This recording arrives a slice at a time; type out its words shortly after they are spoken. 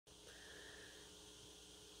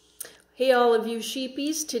Hey all of you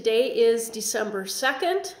sheepies, today is December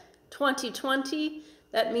 2nd, 2020.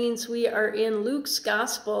 That means we are in Luke's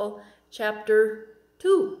Gospel, chapter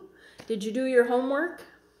 2. Did you do your homework?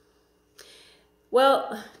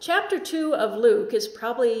 Well, chapter 2 of Luke is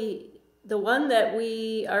probably the one that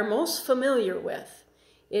we are most familiar with.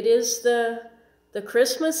 It is the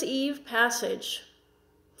Christmas Eve passage,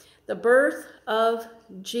 the birth of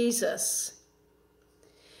Jesus.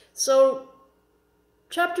 So,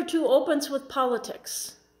 chapter 2 opens with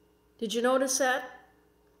politics. Did you notice that?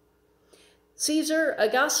 Caesar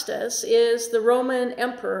Augustus is the Roman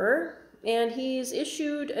emperor, and he's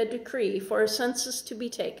issued a decree for a census to be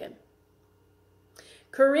taken.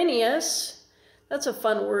 Quirinius, that's a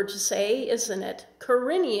fun word to say, isn't it?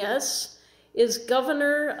 Quirinius is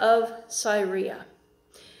governor of Syria.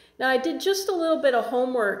 Now, I did just a little bit of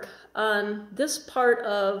homework on this part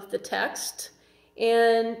of the text.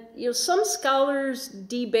 And some scholars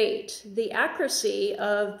debate the accuracy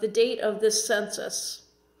of the date of this census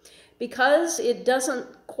because it doesn't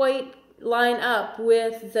quite line up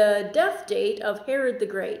with the death date of Herod the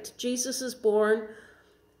Great. Jesus is born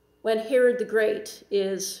when Herod the Great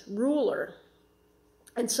is ruler.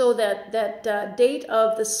 And so that date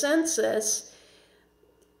of the census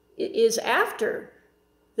is after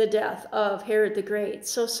the death of Herod the Great.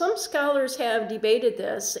 So some scholars have debated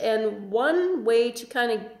this, and one way to kind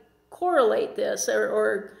of correlate this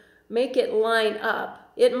or make it line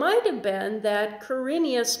up, it might have been that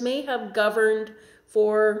Quirinius may have governed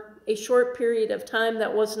for a short period of time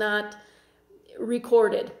that was not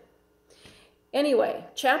recorded. Anyway,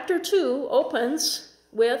 chapter 2 opens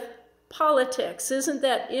with politics. Isn't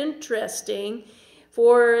that interesting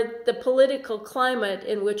for the political climate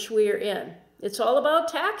in which we are in? It's all about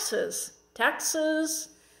taxes. Taxes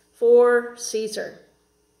for Caesar.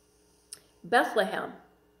 Bethlehem.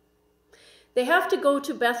 They have to go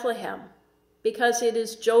to Bethlehem because it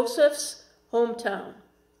is Joseph's hometown.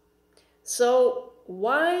 So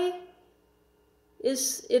why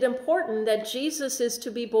is it important that Jesus is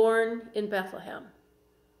to be born in Bethlehem?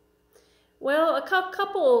 Well, a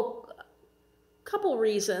couple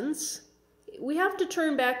reasons. We have to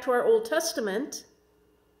turn back to our Old Testament,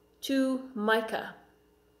 to Micah.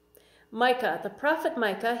 Micah, the prophet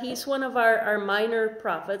Micah, he's one of our minor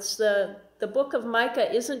prophets. The book of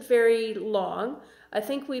Micah isn't very long. I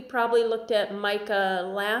think we probably looked at Micah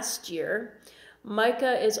last year.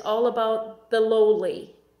 Micah is all about the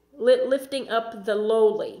lowly, lifting up the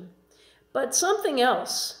lowly. But something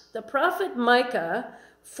else, the prophet Micah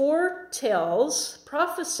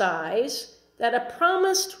prophesies that a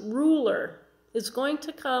promised ruler is going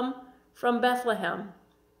to come from Bethlehem.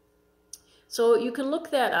 So you can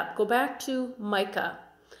look that up. Go back to Micah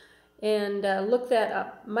and look that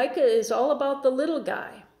up. Micah is all about the little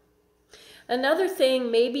guy. Another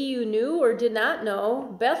thing maybe you knew or did not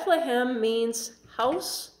know, Bethlehem means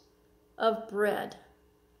house of bread.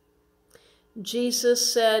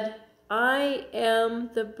 Jesus said, I am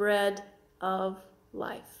the bread of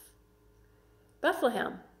life.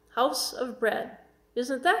 Bethlehem, house of bread.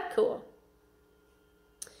 Isn't that cool?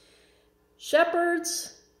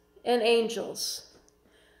 Shepherds and angels.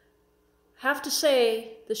 Have to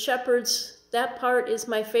say, the shepherds, that part is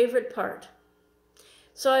my favorite part.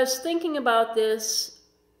 So I was thinking about this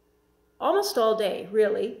almost all day,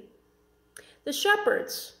 really. The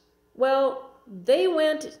shepherds, well, they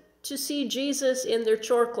went to see Jesus in their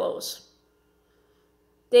chore clothes.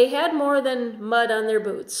 They had more than mud on their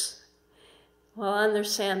boots, well, on their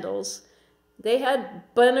sandals. They had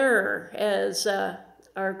banner, as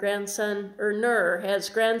our grandson, or Nur, as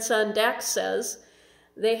grandson Dax says.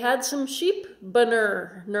 They had some sheep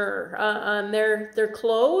banner on their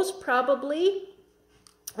clothes, probably.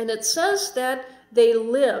 And it says that they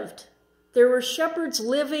lived. There were shepherds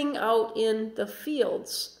living out in the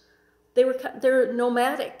fields. They're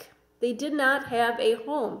nomadic. They did not have a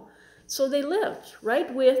home. So they lived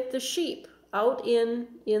right with the sheep out in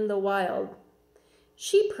the wild.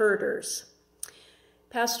 Sheep herders.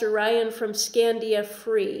 Pastor Ryan from Scandia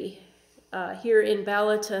Free here in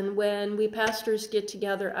Balaton, when we pastors get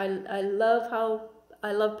together, I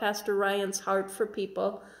love Pastor Ryan's heart for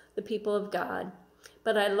people, the people of God.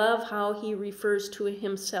 But I love how he refers to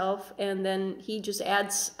himself, and then he just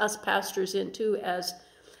adds us pastors in too as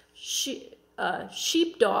sheepdogs.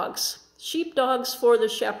 Sheepdogs for the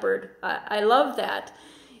shepherd. I love that.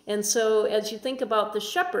 And so as you think about the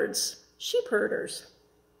shepherds, sheep herders.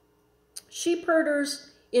 Sheep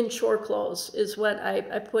herders in chore clothes is what I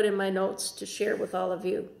put in my notes to share with all of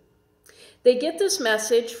you. They get this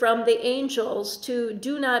message from the angels to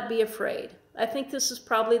do not be afraid. I think this is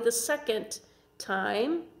probably the second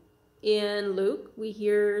time in Luke, we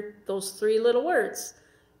hear those three little words,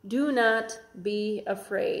 do not be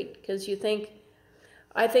afraid. Because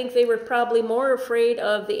I think they were probably more afraid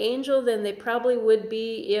of the angel than they probably would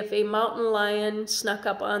be if a mountain lion snuck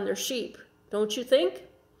up on their sheep. Don't you think?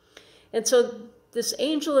 And so this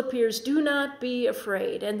angel appears, do not be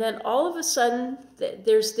afraid. And then all of a sudden,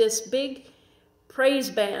 there's this big praise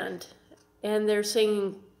band, and they're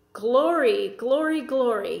singing, glory, glory,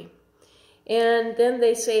 glory. And then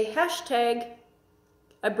they say, hashtag,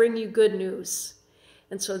 I bring you good news.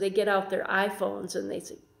 And so they get out their iPhones and they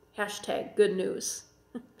say, hashtag, good news.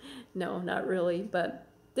 No, not really, but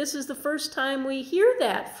this is the first time we hear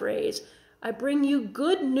that phrase. I bring you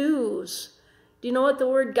good news. Do you know what the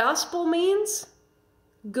word gospel means?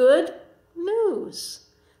 Good news.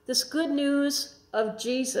 This good news of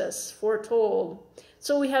Jesus foretold.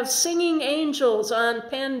 So we have singing angels on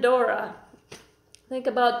Pandora. Think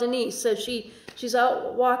about Denise as she's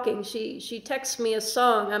out walking. She texts me a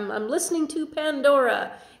song. I'm listening to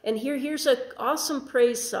Pandora, and here's an awesome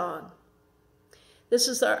praise song. This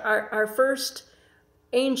is our first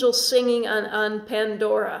angel singing on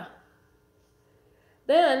Pandora.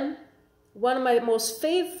 Then, one of my most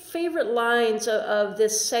favorite lines of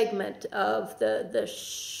this segment of the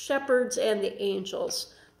shepherds and the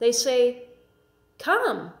angels, they say,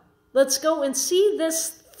 come, let's go and see this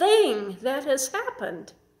thing that has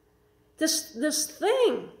happened. This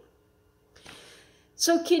thing.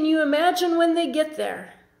 So can you imagine when they get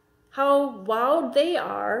there, how wowed they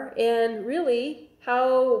are, and really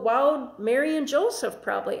how wowed Mary and Joseph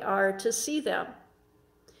probably are to see them.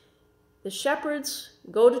 The shepherds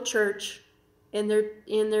go to church in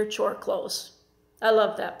their chore clothes. I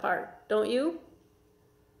love that part, don't you?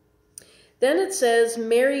 Then it says,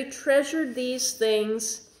 Mary treasured these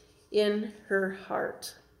things in her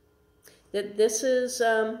heart. That this is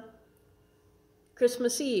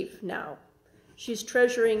Christmas Eve now. She's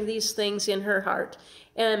treasuring these things in her heart.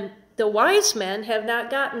 And the wise men have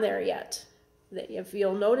not gotten there yet. If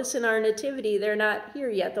you'll notice in our nativity, they're not here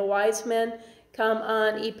yet. The wise men come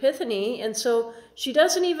on Epiphany, and so she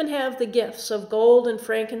doesn't even have the gifts of gold and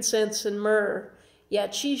frankincense and myrrh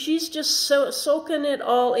yet. She's just soaking it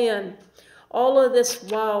all in. All of this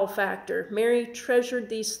wow factor. Mary treasured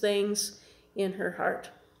these things in her heart.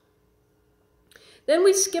 Then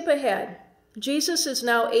we skip ahead. Jesus is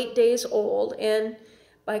now 8 days old, and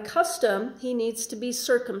by custom, he needs to be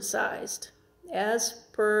circumcised, as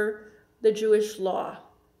per the Jewish law.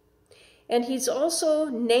 And he's also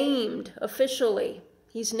named officially.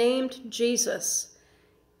 He's named Jesus,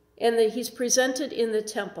 and he's presented in the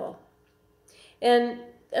temple. And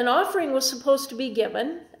an offering was supposed to be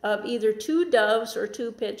given of either 2 doves or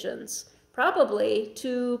 2 pigeons. Probably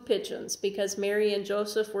 2 pigeons, because Mary and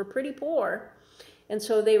Joseph were pretty poor, and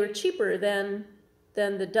so they were cheaper than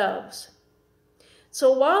the doves.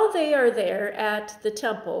 So while they are there at the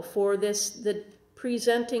temple for the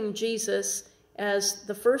presenting Jesus as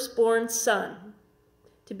the firstborn son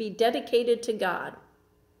to be dedicated to God,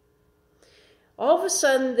 all of a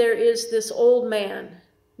sudden there is this old man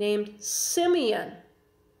named Simeon,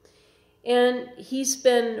 and he's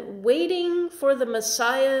been waiting for the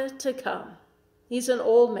Messiah to come. He's an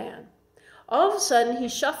old man. All of a sudden he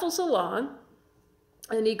shuffles along,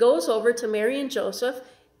 and he goes over to Mary and Joseph,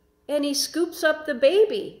 and he scoops up the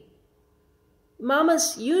baby.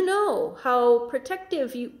 Mamas, you know how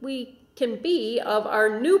protective we can be of our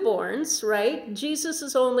newborns, right? Jesus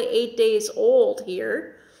is only 8 days old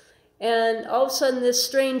here. And all of a sudden this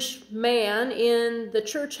strange man in the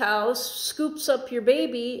church house scoops up your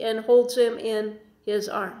baby and holds him in his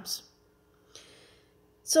arms.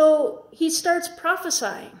 So he starts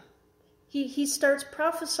prophesying. He starts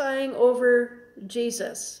prophesying over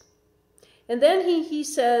Jesus. And then he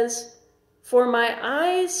says, for my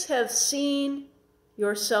eyes have seen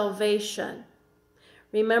your salvation.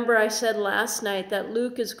 Remember, I said last night that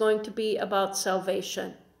Luke is going to be about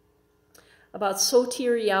salvation, about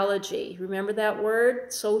soteriology. Remember that word?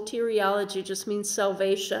 Soteriology just means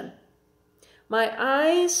salvation. My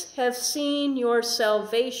eyes have seen your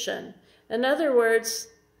salvation. In other words,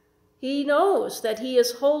 he knows that he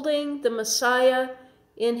is holding the Messiah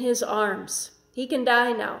in his arms. He can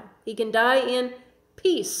die now. He can die in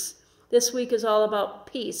peace. This week is all about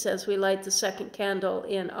peace as we light the second candle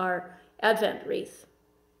in our Advent wreath.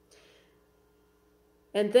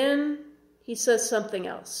 And then he says something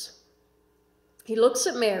else. He looks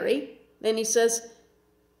at Mary and he says,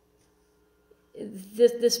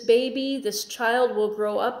 this baby, this child will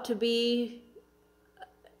grow up to be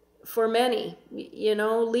for many,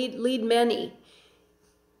 lead many.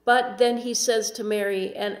 But then he says to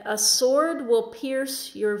Mary, and a sword will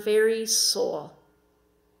pierce your very soul.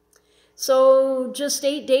 So just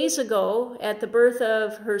 8 days ago, at the birth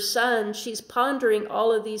of her son, she's pondering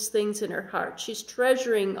all of these things in her heart. She's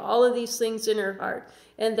treasuring all of these things in her heart.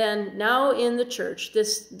 And then now in the church,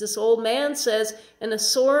 this old man says, and a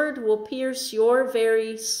sword will pierce your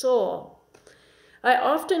very soul. I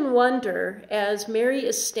often wonder, as Mary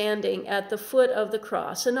is standing at the foot of the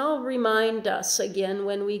cross, and I'll remind us again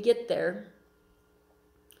when we get there,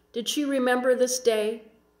 did she remember this day?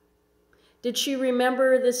 Did she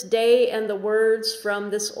remember this day and the words from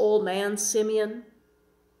this old man, Simeon,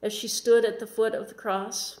 as she stood at the foot of the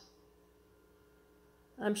cross?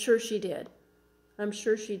 I'm sure she did. I'm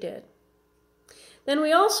sure she did. Then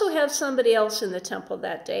we also have somebody else in the temple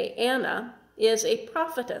that day. Anna is a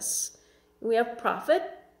prophetess. We have prophet,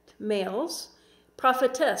 males.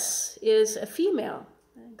 Prophetess is a female.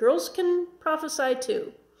 Girls can prophesy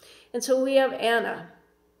too. And so we have Anna,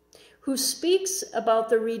 who speaks about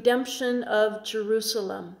the redemption of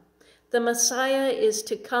Jerusalem. The Messiah is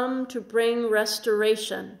to come to bring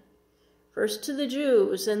restoration, first to the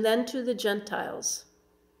Jews and then to the Gentiles.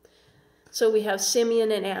 So we have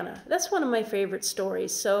Simeon and Anna. That's one of my favorite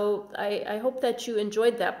stories, so I hope that you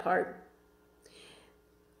enjoyed that part.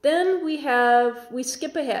 Then we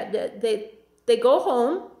skip ahead. They go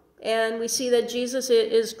home, and we see that Jesus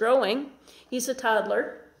is growing. He's a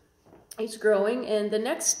toddler. He's growing, and the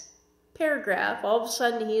next paragraph, all of a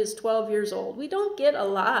sudden he is 12 years old. We don't get a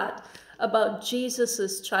lot about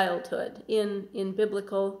Jesus's childhood in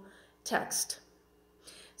biblical text.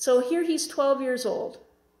 So here he's 12 years old.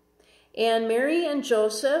 And Mary and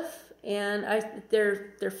Joseph and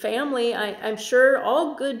their family, I'm sure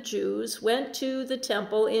all good Jews, went to the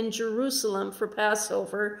temple in Jerusalem for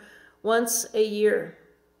Passover once a year.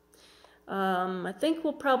 I think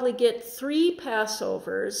we'll probably get 3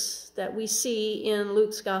 Passovers that we see in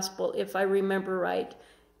Luke's gospel, if I remember right.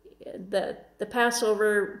 The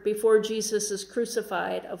Passover before Jesus is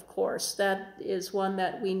crucified, of course, that is one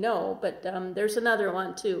that we know, but there's another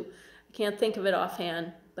one too. I can't think of it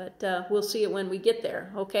offhand, but we'll see it when we get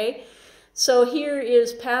there, okay? So here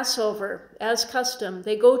is Passover, as custom.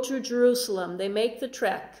 They go to Jerusalem, they make the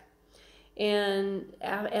trek. And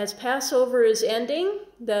as Passover is ending,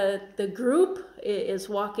 the group is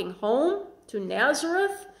walking home to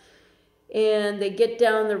Nazareth, and they get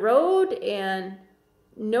down the road and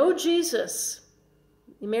no Jesus.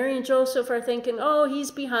 Mary and Joseph are thinking, oh,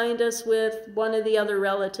 he's behind us with one of the other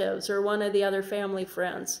relatives or one of the other family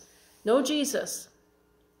friends. No Jesus.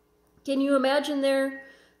 Can you imagine they're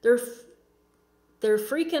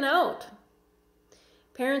freaking out?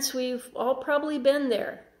 Parents, we've all probably been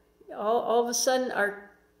there. All of a sudden,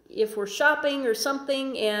 if we're shopping or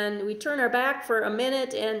something and we turn our back for a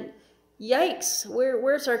minute and yikes,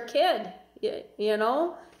 where's our kid? You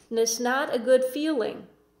know, and it's not a good feeling.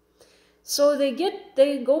 So they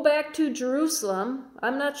go back to Jerusalem.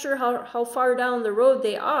 I'm not sure how far down the road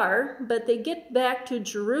they are, but they get back to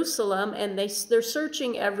Jerusalem and they're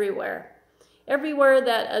searching everywhere. Everywhere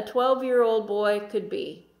that a 12-year-old boy could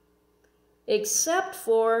be, except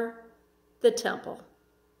for the temple.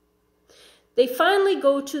 They finally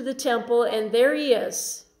go to the temple, and there he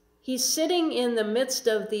is. He's sitting in the midst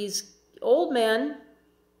of these old men,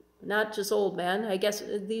 not just old men, I guess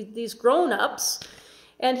these grown-ups,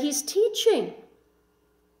 and he's teaching.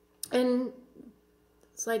 And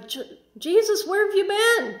it's like, Jesus, where have you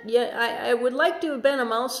been? Yeah, I would like to have been a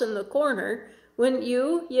mouse in the corner, wouldn't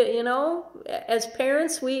you? You know, as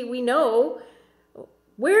parents, we know,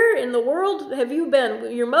 where in the world have you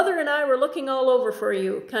been? Your mother and I were looking all over for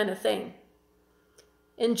you, kind of thing.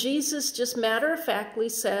 And Jesus just matter-of-factly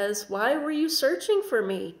says, why were you searching for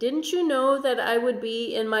me? Didn't you know that I would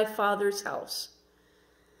be in my Father's house?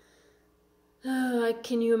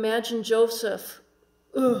 Can you imagine Joseph?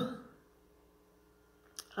 Ugh.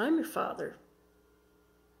 I'm your father.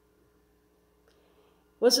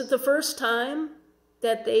 Was it the first time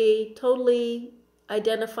that they totally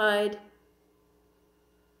identified,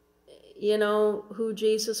 you know, who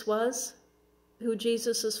Jesus was? Who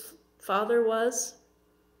Jesus's father was?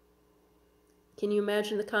 Can you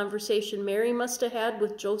imagine the conversation Mary must have had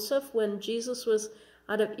with Joseph when Jesus was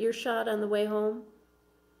out of earshot on the way home?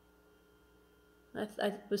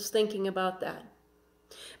 I was thinking about that.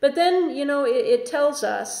 But then, you know, it tells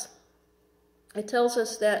us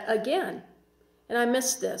that again, and I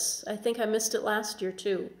missed this. I think I missed it last year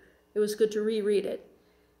too. It was good to reread it.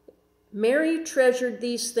 Mary treasured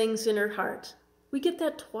these things in her heart. We get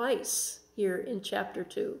that twice here in chapter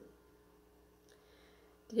 2.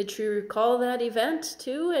 Did she recall that event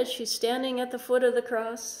too as she's standing at the foot of the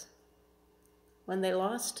cross when they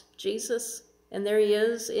lost Jesus and there he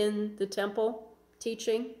is in the temple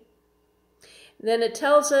teaching? Then it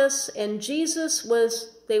tells us, and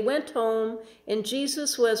they went home, and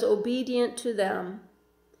Jesus was obedient to them,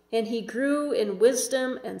 and he grew in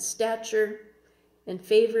wisdom and stature and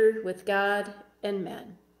favor with God and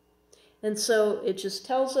men. And so it just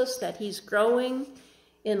tells us that he's growing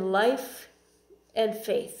in life and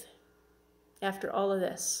faith after all of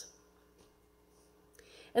this.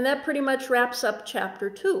 And that pretty much wraps up chapter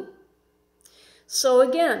 2. So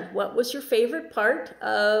again, what was your favorite part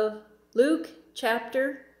of Luke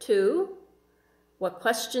chapter 2? What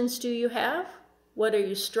questions do you have? What are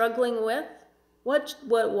you struggling with? What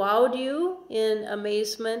wowed you in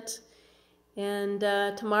amazement? And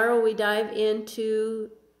tomorrow we dive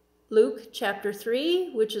into Luke chapter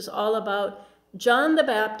 3, which is all about John the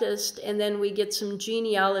Baptist, and then we get some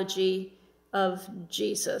genealogy of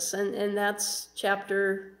Jesus, and that's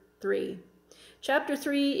chapter 3. Chapter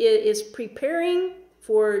 3 is preparing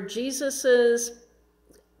for Jesus's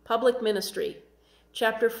public ministry.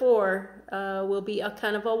 Chapter 4 will be a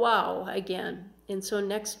kind of a wow again, and so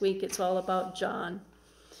next week it's all about John.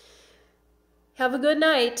 Have a good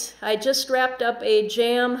night. I just wrapped up a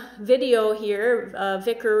jam video here.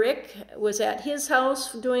 Vicar Rick was at his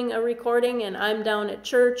house doing a recording, and I'm down at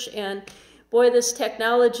church, and boy, this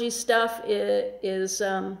technology stuff is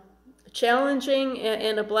challenging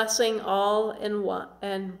and a blessing all in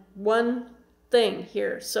one thing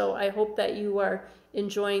here. So I hope that you are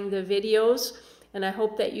enjoying the videos, and I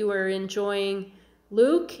hope that you are enjoying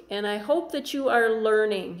Luke, and I hope that you are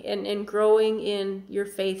learning and growing in your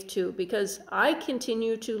faith too, because I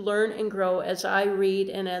continue to learn and grow as I read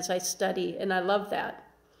and as I study, and I love that.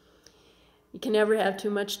 You can never have too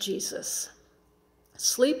much Jesus.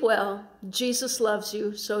 Sleep well. Jesus loves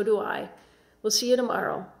you. So do I. We'll see you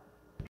tomorrow.